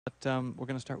But we're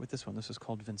going to start with this one. This is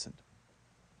called Vincent.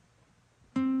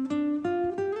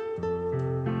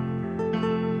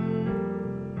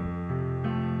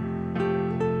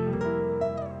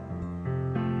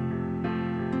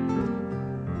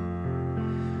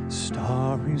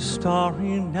 Starry,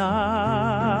 starry night,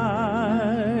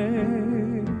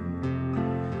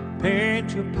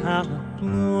 paint your palette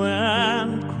blue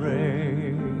and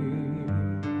gray.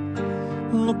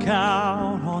 Look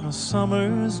out on a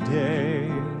summer's day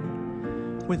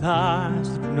with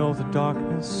eyes that know the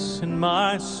darkness in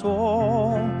my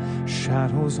soul.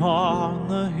 Shadows on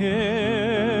the hills,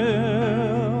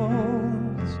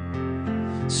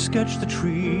 sketch the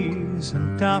trees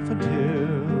and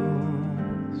daffodils.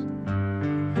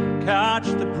 Catch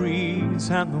the breeze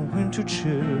and the winter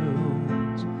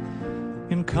chills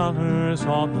in colors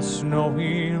on the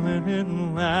snowy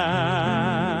linen land.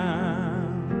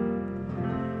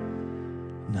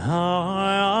 Now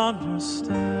I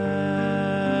understand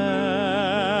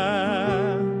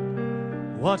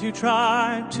what you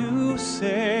tried to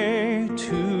say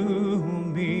to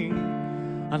me,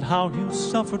 and how you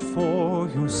suffered for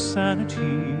your sanity,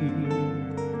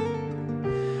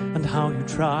 and how you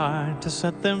tried to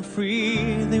set them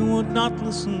free. They would not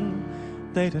listen,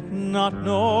 they did not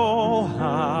know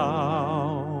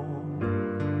how.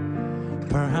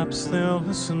 Perhaps they'll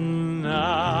listen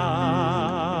now.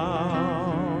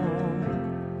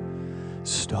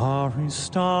 Starry,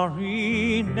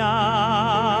 starry night,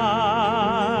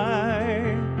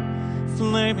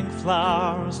 flaming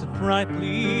flowers that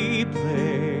brightly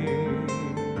blaze,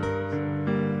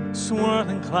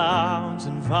 swirling clouds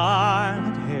and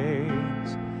violet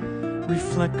haze,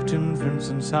 reflect in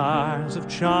Vincent's eyes of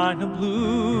china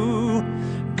blue,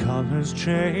 colors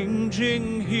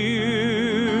changing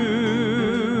hue,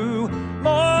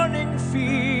 morning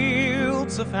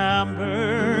fields of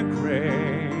amber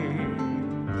gray,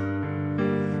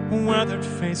 weathered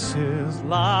faces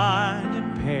lined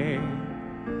in pain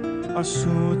are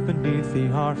soothed beneath the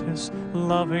artist's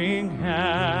loving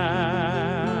hand.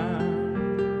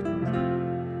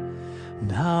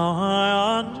 Now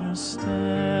I understand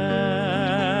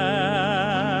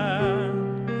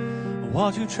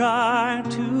what you tried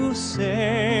to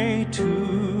say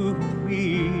to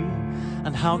me,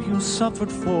 and how you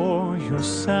suffered for your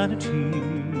sanity,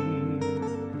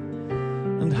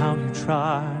 and how you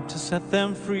tried to set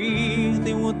them free.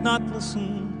 They would not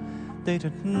listen, they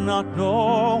did not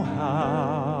know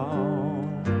how.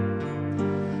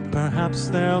 Perhaps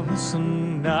they'll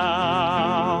listen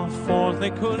now, for they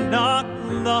could not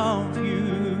love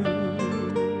you,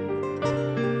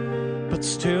 but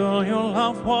still your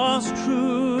love was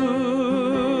true.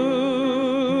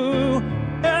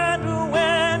 And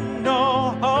when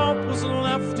no hope was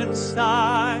left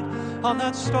inside, on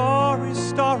that starry,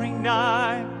 starry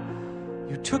night,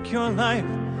 you took your life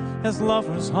as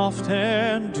lovers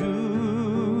often do.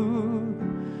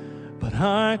 But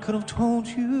I could have told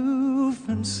you,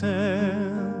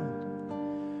 Vincent,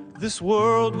 this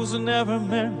world was never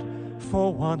meant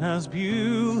for one as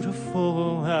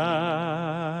beautiful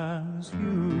as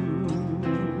you.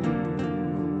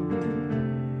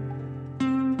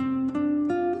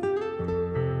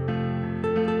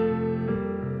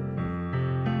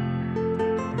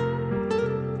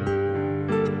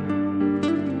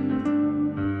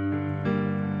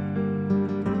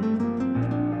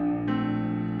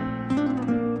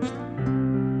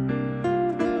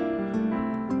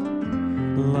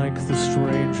 Like the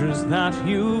strangers that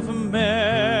you've met,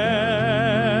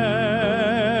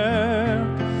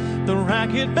 the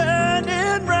ragged men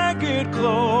in ragged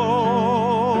clothes,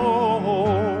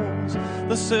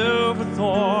 the silver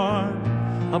thorn,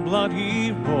 a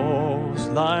bloody rose,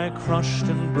 lie crushed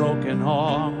and broken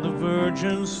on the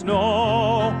virgin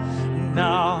snow.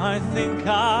 Now I think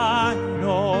I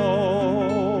know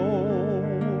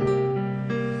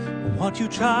what you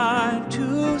tried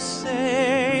to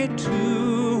say to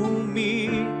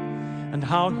me, and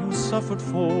how you suffered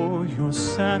for your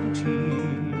sanity,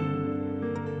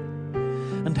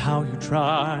 and how you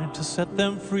tried to set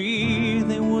them free.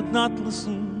 They would not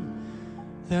listen,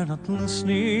 they're not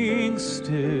listening still.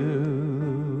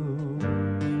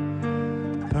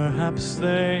 Perhaps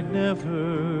they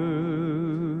never.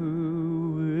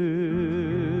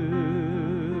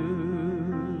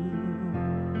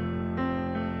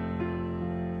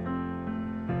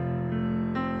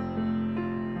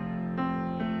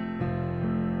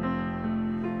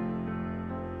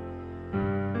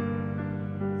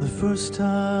 The first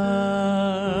time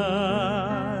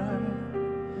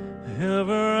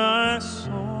ever I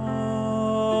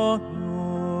saw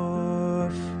your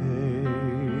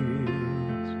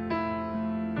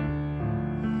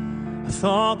face,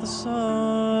 thought the sun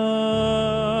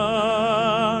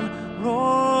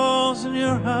rose in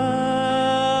your eyes,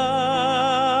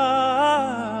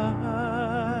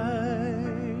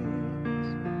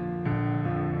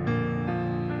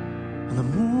 and the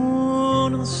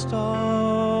moon and the stars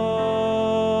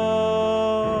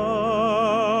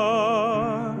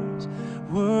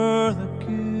were the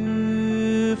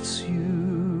gifts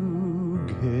you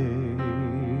gave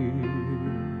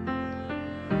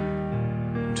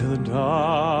to the dark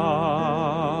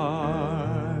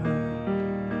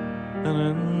and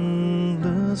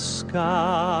endless skies.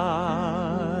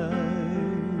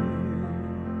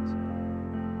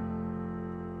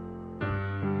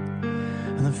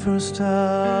 And the first time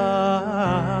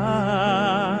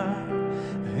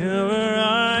ever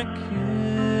I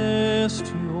kissed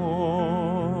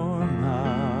your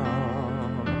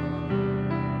mouth,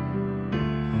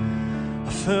 I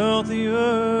felt the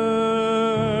earth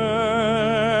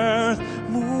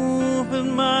move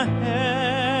in my hand,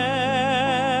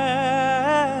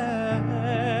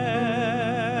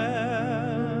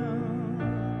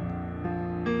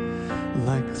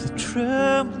 like the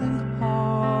trembling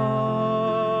heart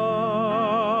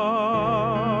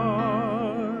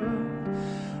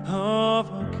of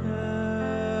a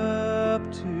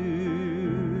captive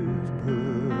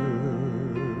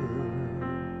bird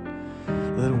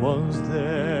that was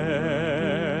there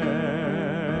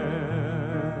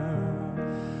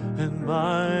in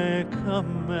my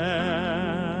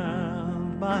command,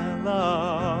 my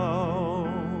love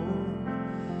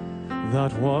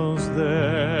that was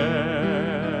there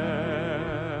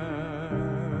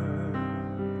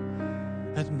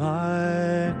at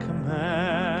my command.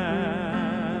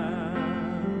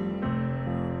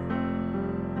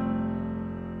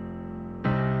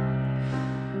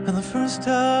 And the first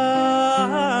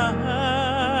time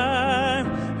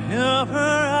ever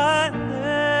I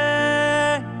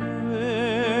lay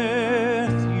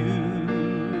with you,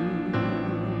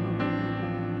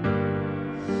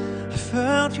 I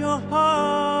felt your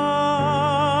heart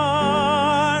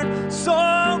so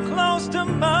close to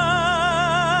mine,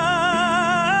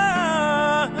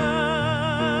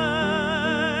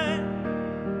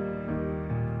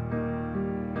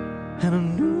 and a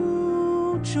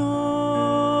new joy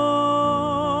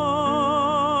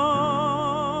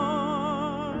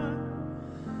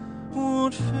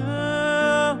would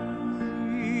fill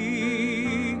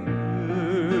the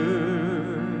earth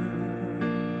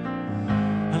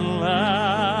and last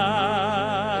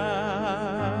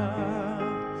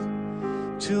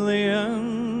till the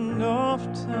end of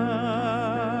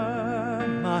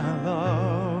time, my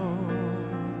love.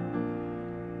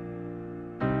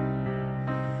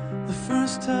 The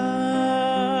first time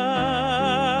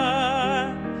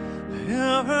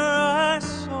ever I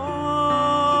saw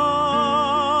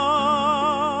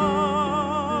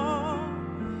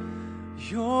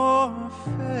your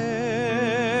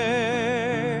face,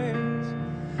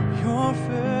 your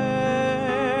face,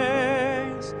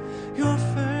 your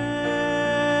face,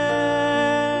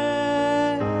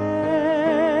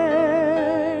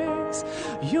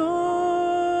 your